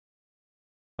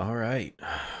All right.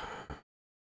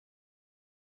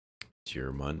 It's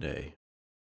your Monday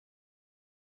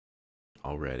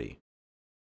already.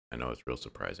 I know it's real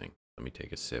surprising. Let me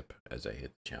take a sip as I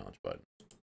hit the challenge button.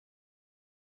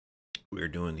 We're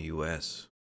doing the US,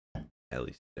 at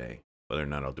least today. Whether or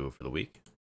not I'll do it for the week,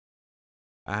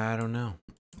 I don't know.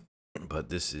 But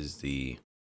this is the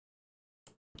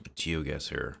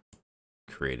Geoguessr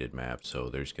created map, so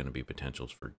there's going to be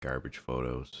potentials for garbage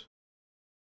photos.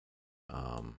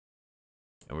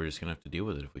 And we're just going to have to deal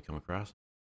with it if we come across it.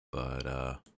 But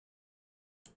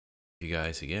if you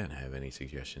guys, again, have any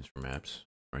suggestions for maps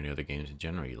or any other games in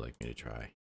general you'd like me to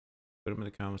try, put them in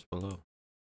the comments below.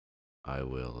 I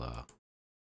will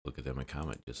look at them and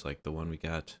comment, just like the one we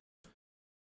got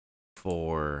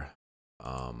for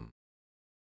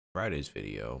Friday's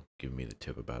video, giving me the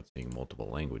tip about seeing multiple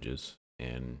languages.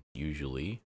 And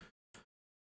usually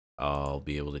I'll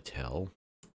be able to tell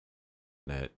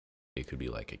that it could be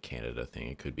like a Canada thing,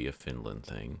 it could be a Finland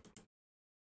thing.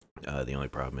 The only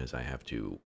problem is I have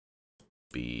to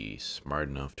be smart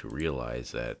enough to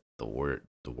realize that the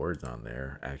words on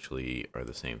there actually are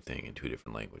the same thing in two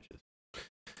different languages.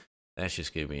 That's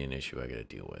just gonna be an issue I gotta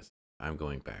deal with. I'm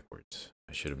going backwards.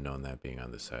 I should have known that being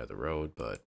on this side of the road,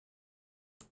 but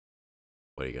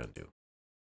what are you gonna do?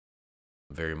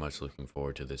 I'm very much looking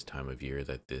forward to this time of year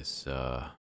that this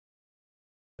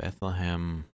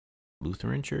Bethlehem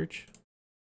Lutheran Church.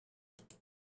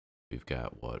 We've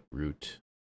got what, route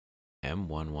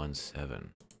M117.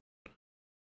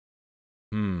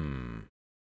 I'm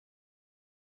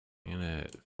gonna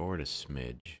forward a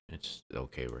smidge. It's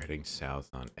okay, we're heading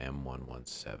south on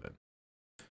M117.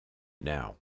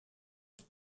 Now,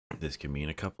 this could mean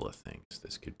a couple of things.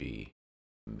 This could be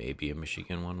maybe a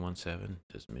Michigan 117.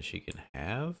 Does Michigan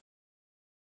have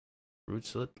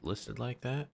routes listed like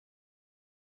that?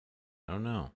 I don't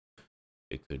know.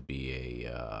 It could be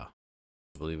I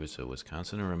believe it's a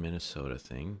Wisconsin or a Minnesota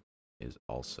thing, is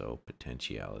also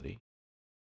potentiality.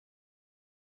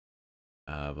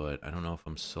 But I don't know if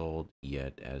I'm sold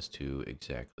yet as to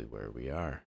exactly where we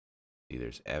are. See,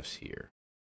 there's F's here.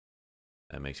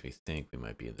 That makes me think we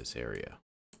might be in this area.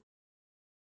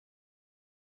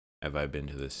 Have I been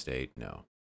to this state? No.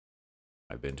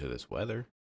 I've been to this weather.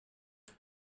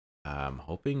 I'm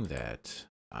hoping that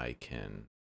I can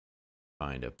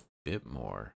find a bit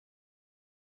more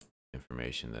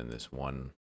information than this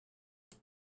one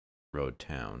road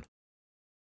town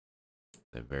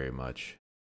that very much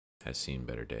has seen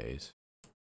better days.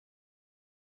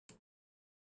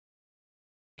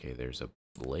 Okay, there's a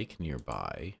lake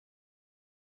nearby.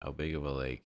 How big of a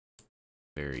lake?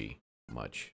 Very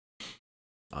much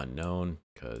unknown,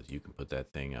 because you can put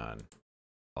that thing on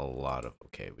a lot of...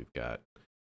 Okay, we've got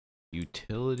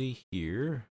utility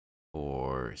here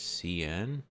for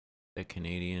CN, the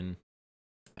Canadian.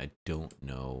 I don't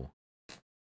know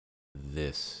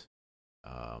this.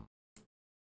 I'm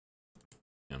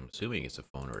assuming it's a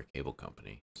phone or a cable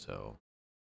company, so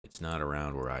it's not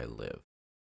around where I live.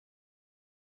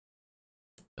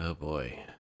 Oh boy,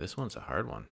 this one's a hard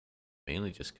one,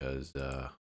 mainly just because I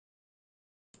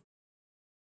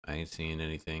ain't seeing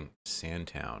anything.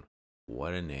 Sandtown,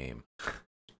 what a name.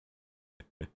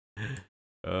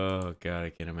 Oh god, I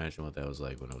can't imagine what that was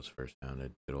like when it was first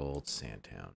founded. Good old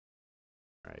Sandtown.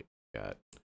 Right, got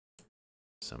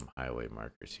some highway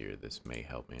markers here. This may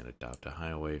help me, and adopt a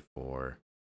highway for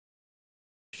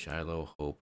Shiloh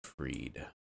Hope Freed.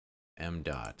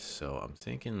 MDOT. So I'm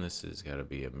thinking this has got to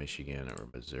be a Michigan or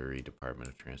Missouri Department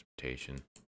of Transportation.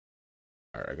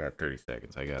 All right, I got 30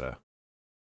 seconds. I got a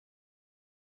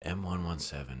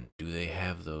M117. Do they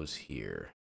have those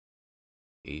here?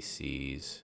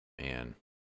 ACs.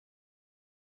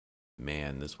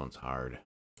 Man, this one's hard.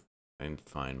 I didn't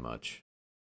find much.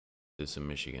 Is this a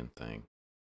Michigan thing?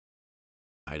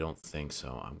 I don't think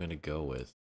so. I'm gonna go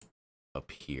with up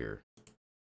here.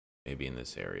 Maybe in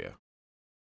this area.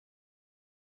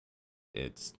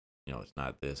 It's, it's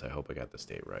not this. I hope I got the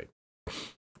state right.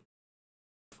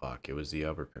 Fuck, it was the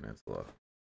Upper Peninsula.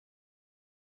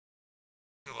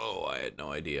 Oh, I had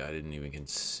no idea. I didn't even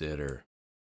consider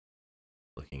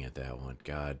looking at that one.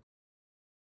 God.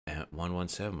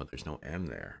 117, but there's no M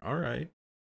there. All right.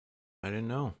 I didn't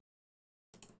know.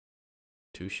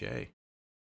 Touche.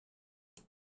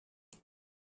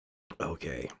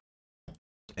 Okay.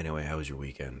 Anyway, how was your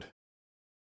weekend?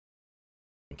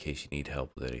 In case you need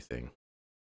help with anything,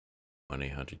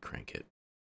 1-800-CRANK-IT.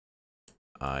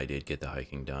 I did get the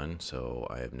hiking done, so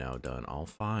I have now done all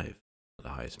 5 of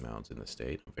the highest mountains in the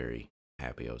state. I'm very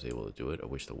happy I was able to do it. I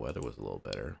wish the weather was a little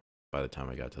better. By the time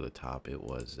I got to the top, it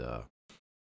was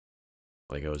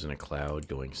like I was in a cloud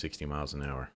going 60 miles an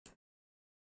hour.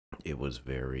 it was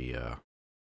very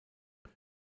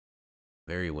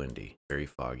windy, very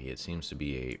foggy. It seems to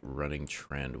be a running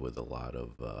trend with a lot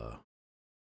of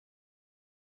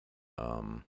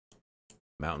um,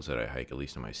 mountains that I hike, at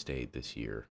least in my state this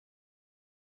year.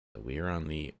 So we are on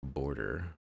the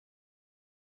border,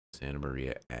 Santa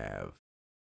Maria Ave.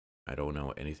 I don't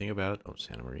know anything about, oh,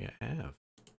 Santa Maria Ave.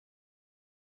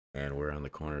 And we're on the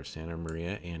corner of Santa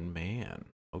Maria and Man.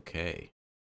 Okay.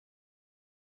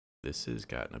 This has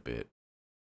gotten a bit,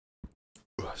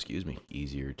 excuse me,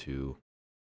 easier to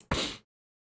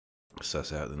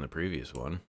suss out than the previous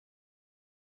one.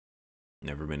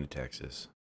 Never been to Texas.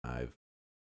 I've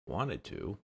wanted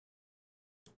to.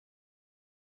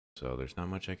 So there's not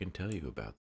much I can tell you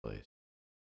about this place.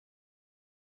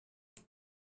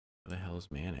 What the hell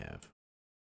is Man Ave?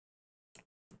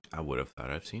 I would have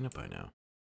thought I've seen it by now.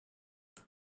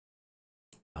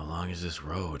 How long is this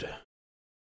road?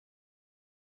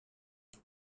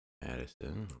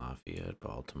 Madison, Lafayette,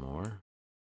 Baltimore.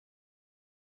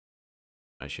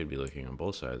 I should be looking on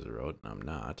both sides of the road, and I'm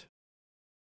not.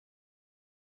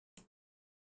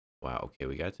 Wow, okay,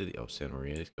 we got to the, oh, Santa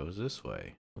Maria goes this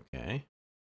way. Okay.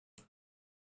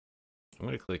 I'm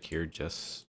going to click here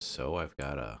just so I've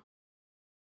got a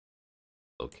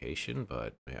location,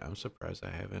 but man, I'm surprised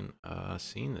I haven't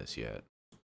seen this yet.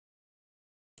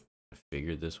 I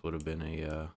figured this would have been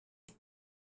a,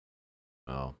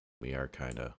 well, we are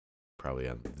kind of probably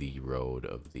on the road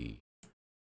of the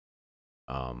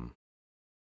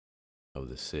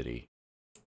city,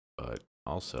 but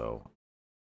also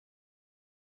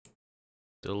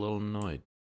still a little annoyed.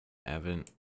 Haven't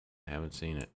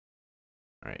seen it.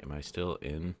 All right, am I still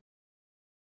in?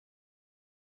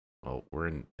 Oh, we're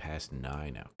in past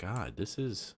 9 now. God, this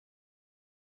is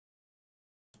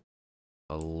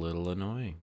a little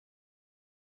annoying.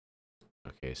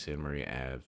 Okay, Santa Maria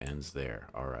Ave ends there.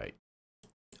 All right.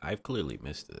 I've clearly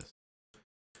missed this.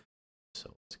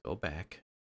 So let's go back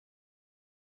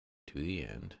to the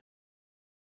end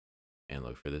and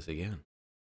look for this again.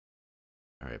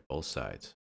 All right, both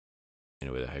sides.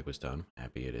 Anyway, the hike was done.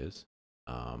 Happy it is.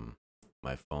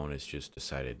 My phone has just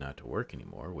decided not to work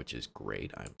anymore, which is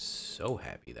great. I'm so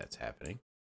happy that's happening.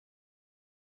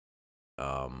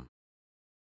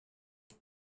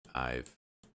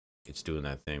 It's doing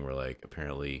that thing where, like,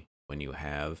 apparently when you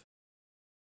have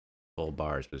full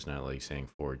bars, but it's not like saying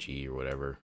 4G or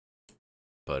whatever,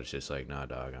 but it's just like, nah,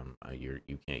 dog,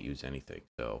 you can't use anything.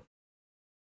 So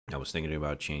I was thinking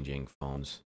about changing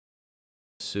phones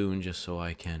soon, just so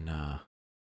I can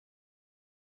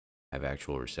have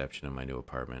actual reception in my new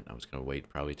apartment. I was gonna wait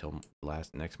probably till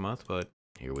next month, but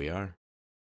here we are.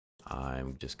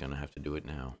 I'm just gonna have to do it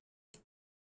now.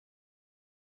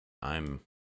 I'm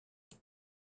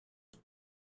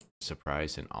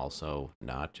surprised, and also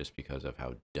not, just because of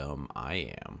how dumb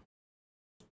I am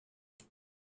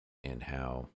and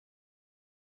how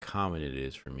common it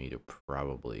is for me to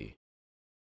probably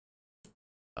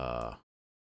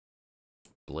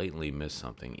blatantly miss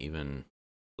something, even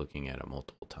looking at it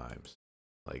multiple times.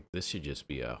 Like, this should just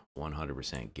be a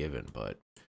 100% given, but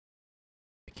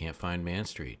I can't find Man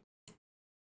Street.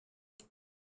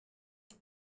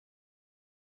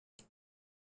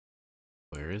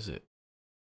 Where is it?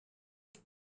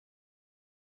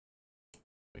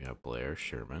 We got Blair,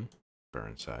 Sherman,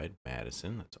 Burnside,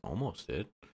 Madison. That's almost it.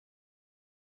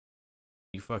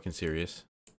 You fucking serious?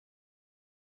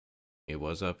 It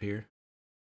was up here?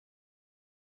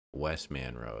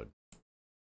 Westman Road.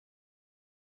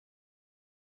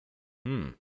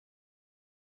 I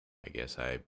guess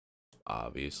I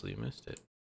obviously missed it.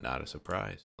 Not a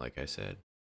surprise, like I said.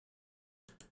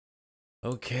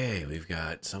 Okay, we've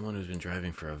got someone who's been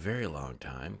driving for a very long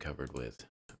time, covered with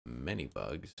many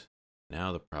bugs.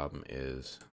 Now the problem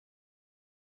is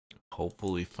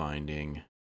hopefully finding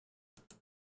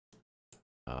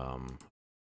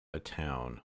a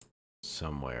town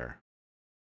somewhere.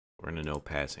 We're in a no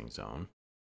passing zone.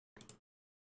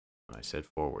 I said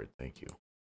forward, thank you.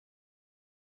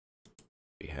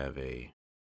 We have a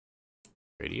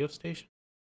radio station.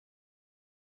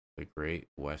 The Great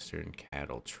Western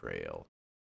Cattle Trail.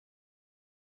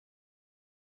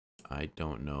 I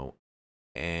don't know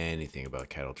anything about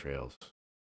cattle trails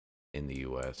in the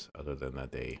US other than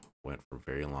that they went for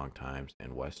very long times,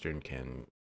 and Western can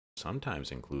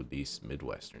sometimes include these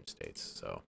Midwestern states.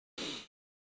 So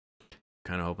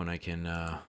kind of hoping I can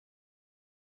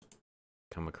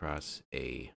come across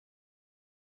a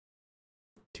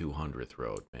 200th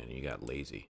road. Man, you got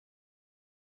lazy.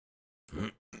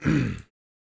 I'm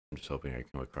just hoping I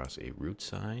come across a route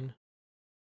sign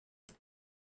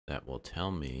that will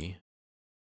tell me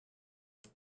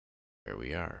where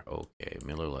we are. Okay,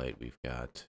 Miller Lite, we've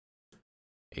got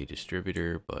a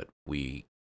distributor, but we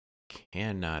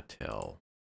cannot tell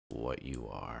what you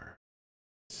are.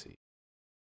 Let's see.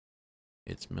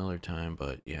 It's Miller time,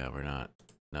 but yeah, we're not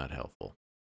helpful.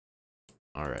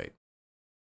 All right.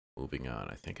 Moving on.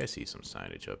 I think I see some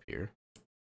signage up here.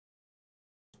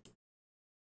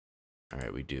 All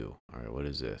right, we do. All right, what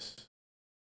is this?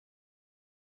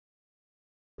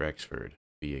 Rexford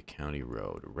via County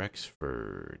Road.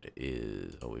 Rexford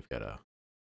is, oh, we've got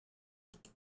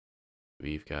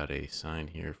a sign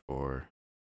here for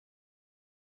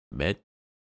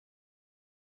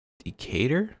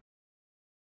Decatur?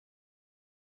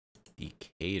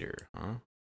 Decatur, huh?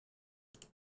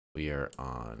 We are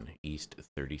on East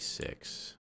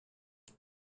 36.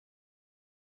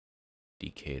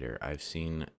 Decatur. I've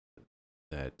seen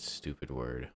that stupid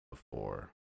word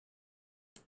before.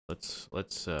 Let's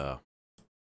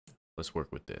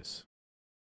work with this.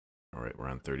 All right, we're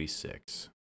on 36.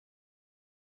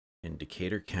 In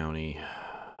Decatur County.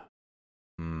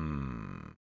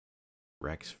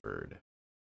 Rexford.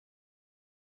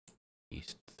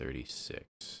 East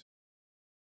 36.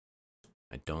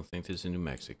 I don't think this is in New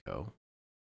Mexico.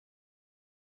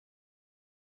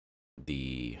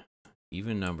 The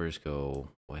even numbers go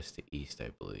west to east, I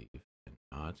believe. And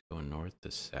odds go north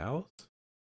to south.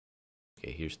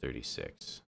 Okay, here's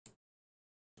 36.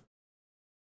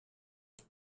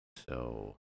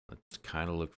 So let's kind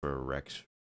of look for a Rex,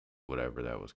 whatever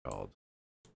that was called.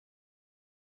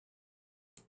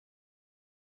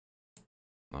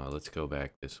 Let's go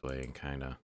back this way and kind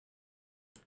of,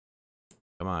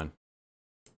 come on.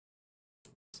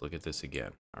 Let's look at this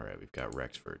again. All right, we've got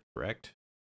Rexford, correct?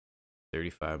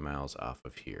 35 miles off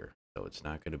of here. So it's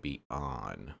not going to be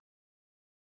on.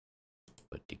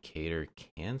 But Decatur,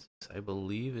 Kansas, I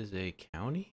believe, is a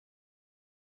county.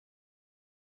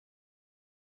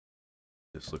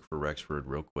 Just look for Rexford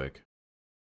real quick.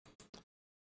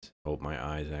 Hope my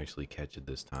eyes actually catch it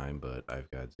this time, but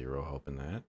I've got zero hope in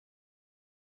that.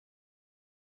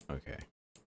 Okay.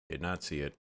 Did not see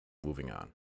it. Moving on.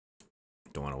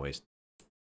 Don't want to waste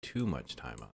too much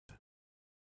time on that.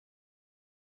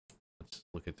 Let's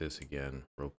look at this again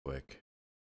real quick.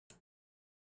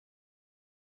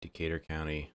 Decatur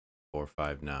County,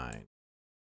 459.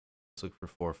 Let's look for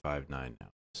 459 now.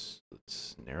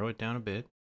 Let's narrow it down a bit.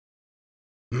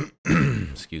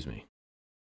 Excuse me.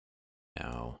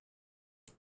 Now,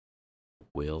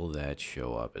 will that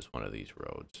show up as one of these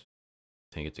roads?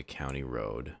 I think it's a county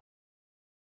road,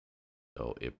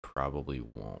 so it probably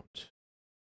won't.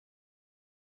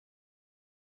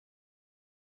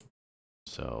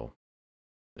 So,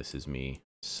 this is me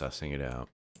sussing it out.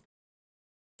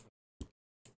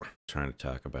 Trying to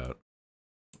talk about,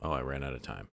 oh, I ran out of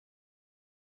time.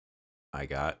 I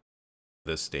got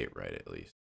the state right at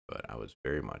least, but I was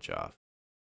very much off.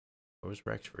 Where was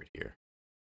Rexford here?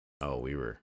 Oh,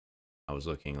 I was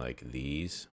looking like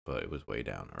these, but it was way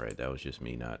down. All right, that was just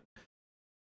me not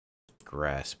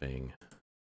grasping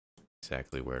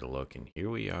exactly where to look. And here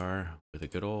we are with a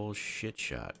good old shit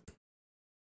shot.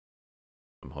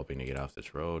 I'm hoping to get off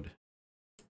this road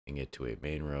and get to a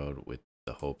main road with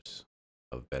the hopes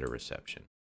of better reception.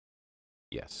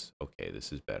 Yes, okay,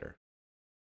 this is better.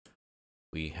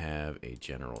 We have a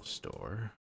general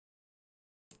store,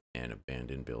 an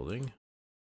abandoned building.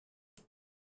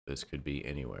 This could be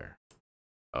anywhere.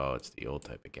 Oh, it's the old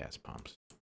type of gas pumps.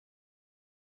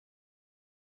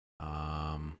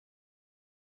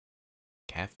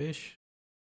 Catfish?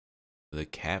 The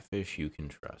catfish you can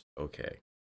trust. Okay.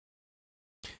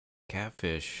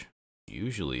 Catfish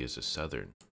usually is a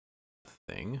southern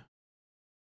thing.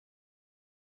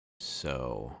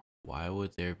 So why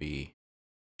would there be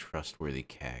trustworthy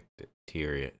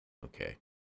cacteria? Okay.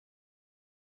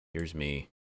 Here's me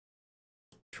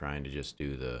trying to just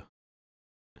do the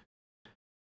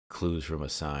clues from a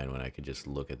sign when I could just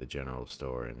look at the general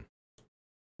store, and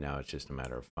now it's just a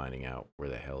matter of finding out where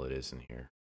the hell it is in here.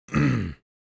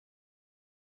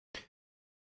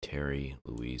 Terry,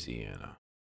 Louisiana.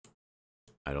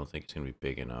 I don't think it's going to be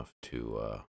big enough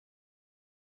to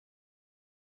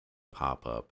pop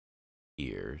up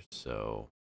here, so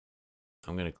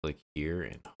I'm going to click here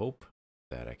and hope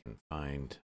that I can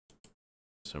find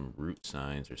some route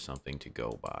signs or something to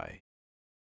go by.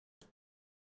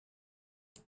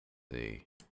 I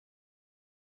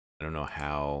don't know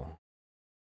how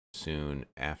soon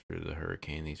after the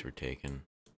hurricane these were taken.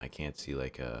 I can't see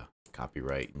like a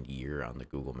copyright and year on the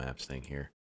Google Maps thing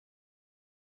here,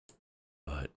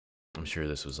 but I'm sure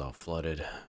this was all flooded.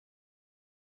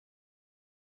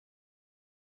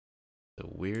 The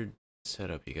weird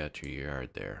setup you got to your yard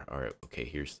there. All right, okay,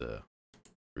 here's the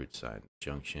route sign.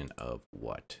 Junction of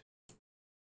what?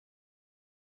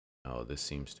 Oh, this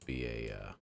seems to be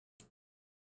a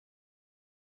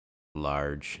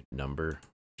large number,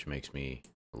 which makes me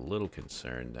a little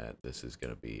concerned that this is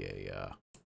going to be a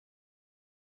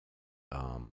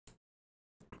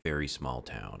very small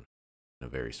town, a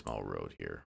very small road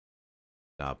here.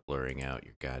 Stop blurring out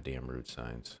your goddamn route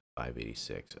signs.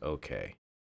 586. Okay.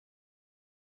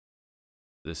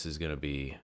 This is going to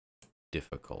be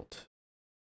difficult.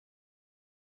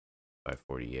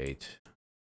 548.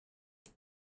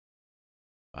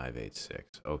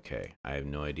 586. Okay. I have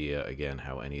no idea, again,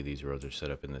 how any of these roads are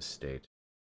set up in this state.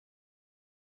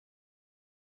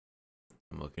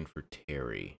 I'm looking for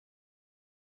Terry.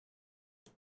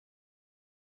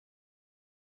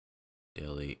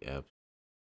 Delhi, Ep.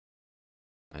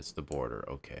 That's the border.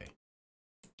 Okay.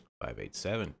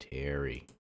 587. Terry.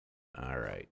 All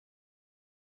right.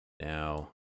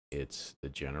 Now it's the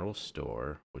general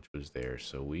store, which was there.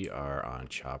 So we are on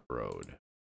Chop Road.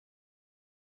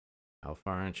 How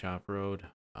far on Chop Road?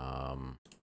 Not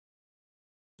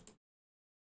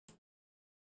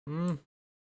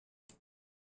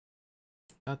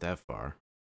that far.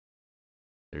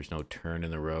 There's no turn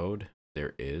in the road.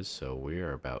 There is, so we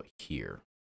are about here.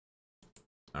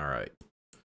 All right.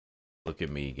 Look at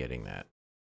me getting that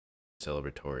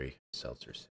celebratory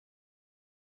seltzer.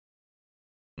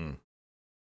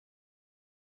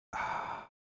 Ah,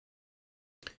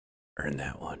 earn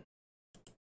that one.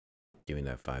 Give me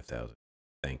that 5,000.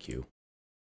 Thank you.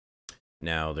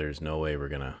 Now there's no way we're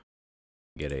gonna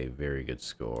get a very good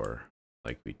score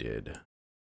like we did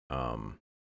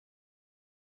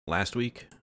last week,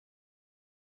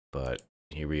 but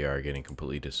here we are getting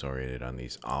completely disoriented on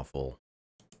these awful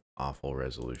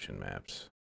resolution maps.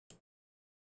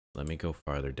 Let me go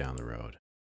farther down the road.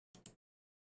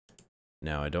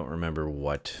 Now I don't remember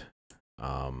what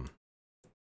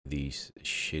these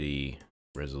shitty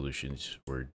resolutions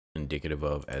were indicative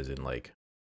of, as in like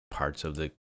parts of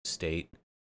the state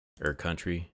or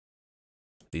country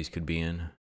these could be in.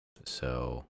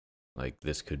 So like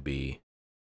this could be,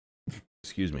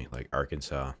 excuse me, like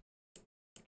Arkansas,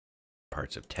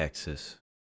 parts of Texas,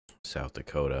 South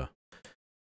Dakota.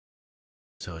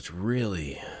 So it's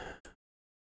really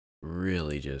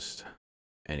just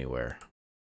anywhere.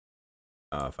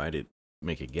 If I did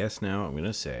make a guess now, I'm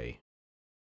gonna say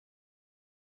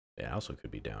it also could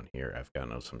be down here. I've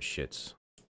gotten some shit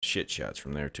shots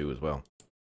from there too as well.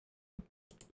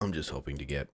 I'm just hoping to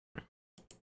get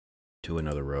to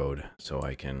another road so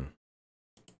I can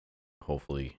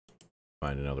hopefully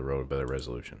find another road with better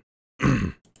resolution.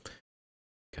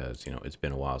 Because, you know, it's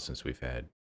been a while since we've had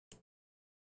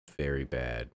very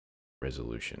bad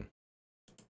resolution.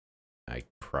 I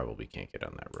probably can't get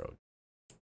on that road.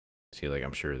 See, like,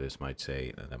 I'm sure this might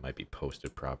say that might be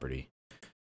posted property.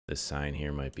 This sign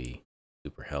here might be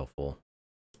super helpful,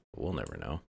 but we'll never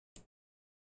know.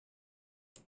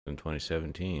 In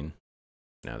 2017,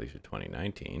 now these are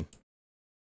 2019.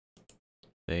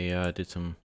 They did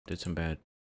some bad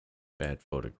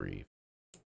photographies.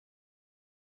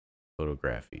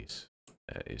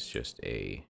 That is just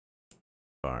a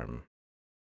farm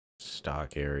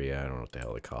stock area. I don't know what the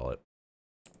hell they call it.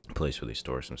 A place where they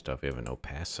store some stuff. We have a no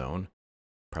pass zone.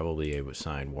 Probably a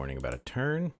sign warning about a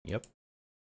turn. Yep.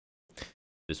 If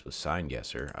this was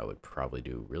Geoguessr, I would probably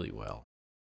do really well.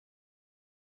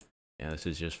 Yeah, this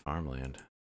is just farmland,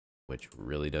 which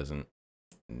really doesn't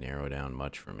narrow down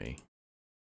much for me.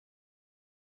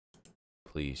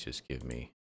 Please just give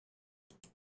me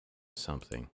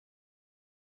something.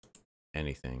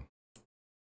 Anything.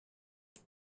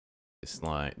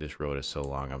 This road is so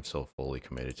long, I'm so fully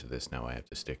committed to this now. I have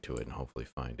to stick to it and hopefully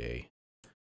find a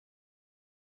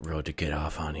road to get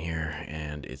off on here,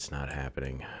 and it's not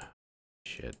happening.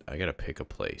 Shit, I gotta pick a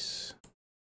place.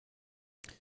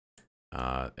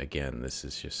 Again, this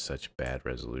is just such bad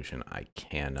resolution. I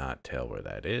cannot tell where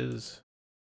that is.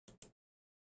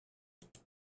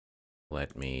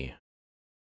 Let me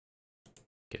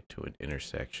get to an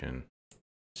intersection.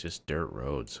 It's just dirt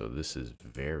road, so this is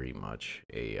very much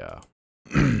a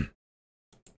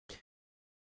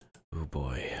oh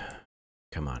boy.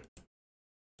 Come on.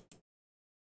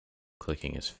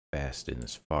 Clicking as fast and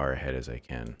as far ahead as I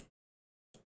can.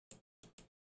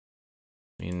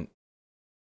 I mean,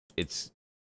 it's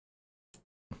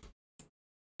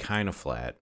kind of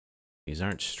flat. These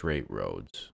aren't straight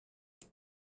roads.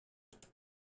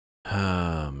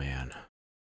 Oh man.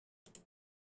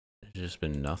 There's just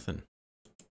been nothing.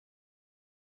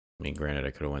 I mean, granted,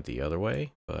 I could have went the other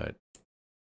way, but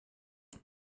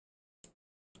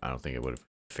I don't think it would have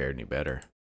fared any better.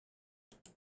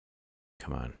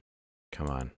 Come on. Come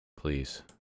on. Please.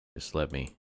 Just let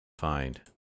me find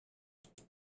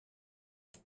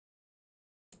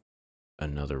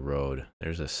another road.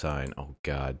 There's a sign. Oh,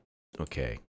 God.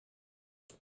 Okay.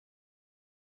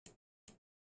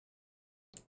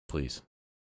 Please.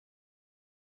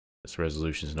 This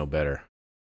resolution's no better.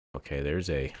 Okay, there's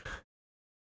a...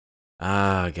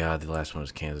 Ah, God, the last one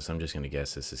was Kansas. I'm just going to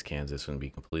guess this is Kansas and be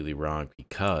completely wrong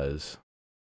because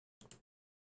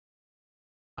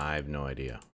I have no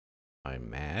idea. I'm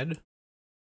mad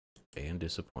and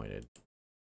disappointed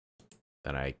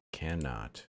that I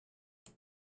cannot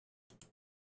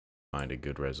find a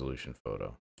good resolution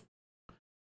photo.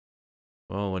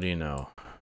 Well, what do you know?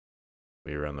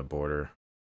 We're on the border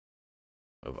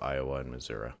of Iowa and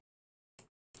Missouri.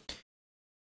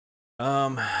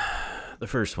 The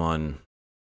first one,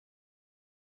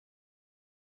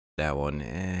 that one,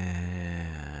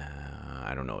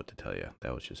 I don't know what to tell you.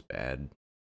 That was just bad.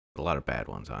 A lot of bad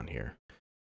ones on here.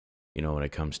 You know, when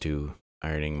it comes to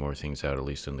ironing more things out, at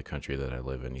least in the country that I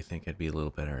live in, you think I'd be a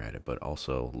little better at it, but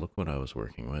also look what I was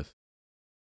working with.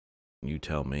 You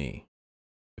tell me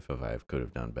if I could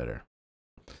have done better.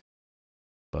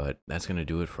 But that's going to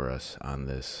do it for us on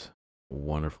this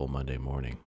wonderful Monday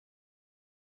morning.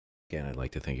 Again, I'd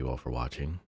like to thank you all for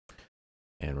watching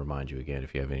and remind you again,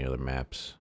 if you have any other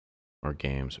maps or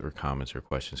games or comments or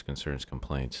questions, concerns,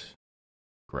 complaints,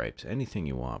 gripes, anything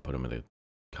you want, put them in the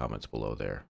comments below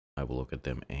there. I will look at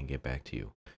them and get back to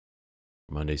you.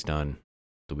 Monday's done.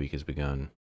 The week has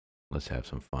begun. Let's have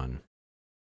some fun.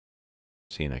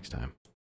 See you next time.